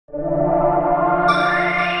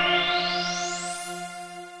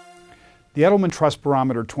The Edelman Trust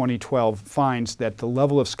Barometer 2012 finds that the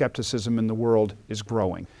level of skepticism in the world is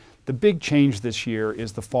growing. The big change this year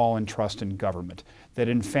is the fall in trust in government. That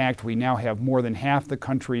in fact we now have more than half the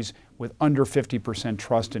countries with under 50%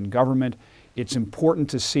 trust in government. It's important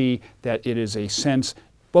to see that it is a sense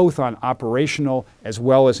both on operational as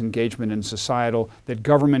well as engagement in societal, that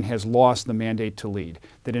government has lost the mandate to lead.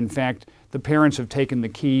 That in fact the parents have taken the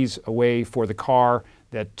keys away for the car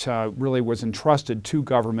that really was entrusted to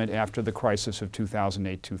government after the crisis of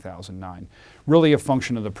 2008-2009. Really a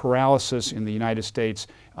function of the paralysis in the United States,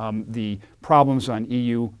 the problems on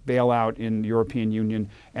EU bailout in the European Union,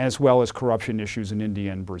 as well as corruption issues in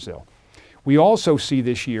India and Brazil. We also see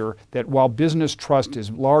this year that while business trust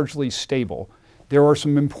is largely stable, there are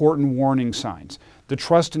some important warning signs. The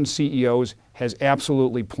trust in CEOs has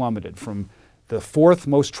absolutely plummeted from the 4th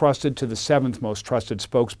most trusted to the 7th most trusted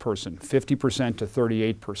spokesperson, 50% to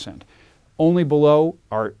 38%. Only below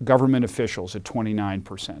are government officials at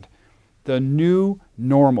 29%. The new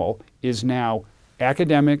normal is now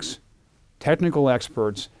academics, technical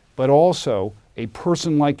experts, but also a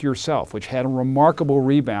person like yourself, which had a remarkable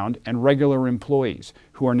rebound, and regular employees,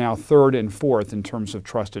 who are now 3rd and 4th in terms of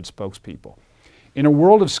trusted spokespeople. In a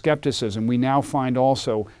world of skepticism, we now find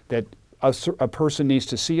also that a person needs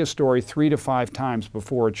to see a story 3 to 5 times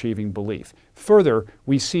before achieving belief. Further,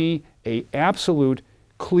 we see an absolute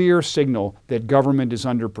clear signal that government is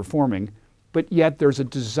underperforming, but yet there's a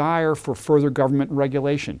desire for further government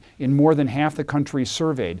regulation. In more than half the countries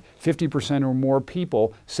surveyed, 50% or more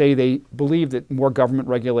people say they believe that more government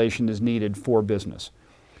regulation is needed for business.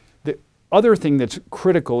 The other thing that's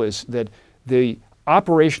critical is that the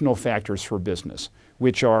operational factors for business,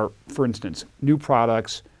 which are, for instance, new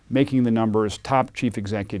products, making the numbers, top chief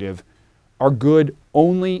executive, are good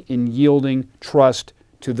only in yielding trust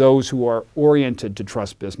to those who are oriented to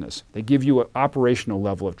trust business. They give you an operational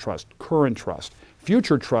level of trust, current trust.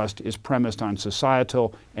 Future trust is premised on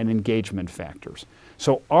societal and engagement factors.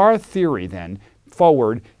 So our theory then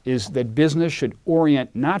forward is that business should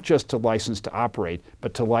orient not just to license to operate,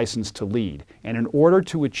 but to license to lead. And in order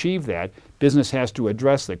to achieve that, business has to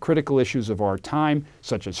address the critical issues of our time,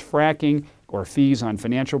 such as fracking or fees on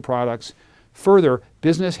financial products. Further,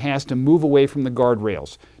 business has to move away from the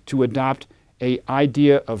guardrails to adopt an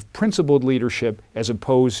idea of principled leadership as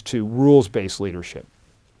opposed to rules-based leadership.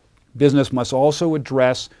 Business must also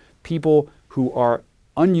address people who are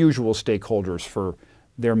unusual stakeholders for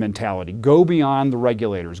their mentality. Go beyond the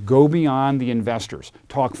regulators, go beyond the investors,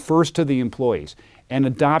 talk first to the employees, and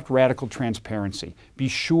adopt radical transparency. Be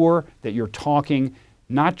sure that you're talking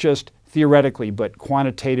not just theoretically but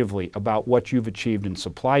quantitatively about what you've achieved in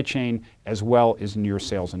supply chain as well as in your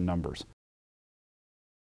sales and numbers.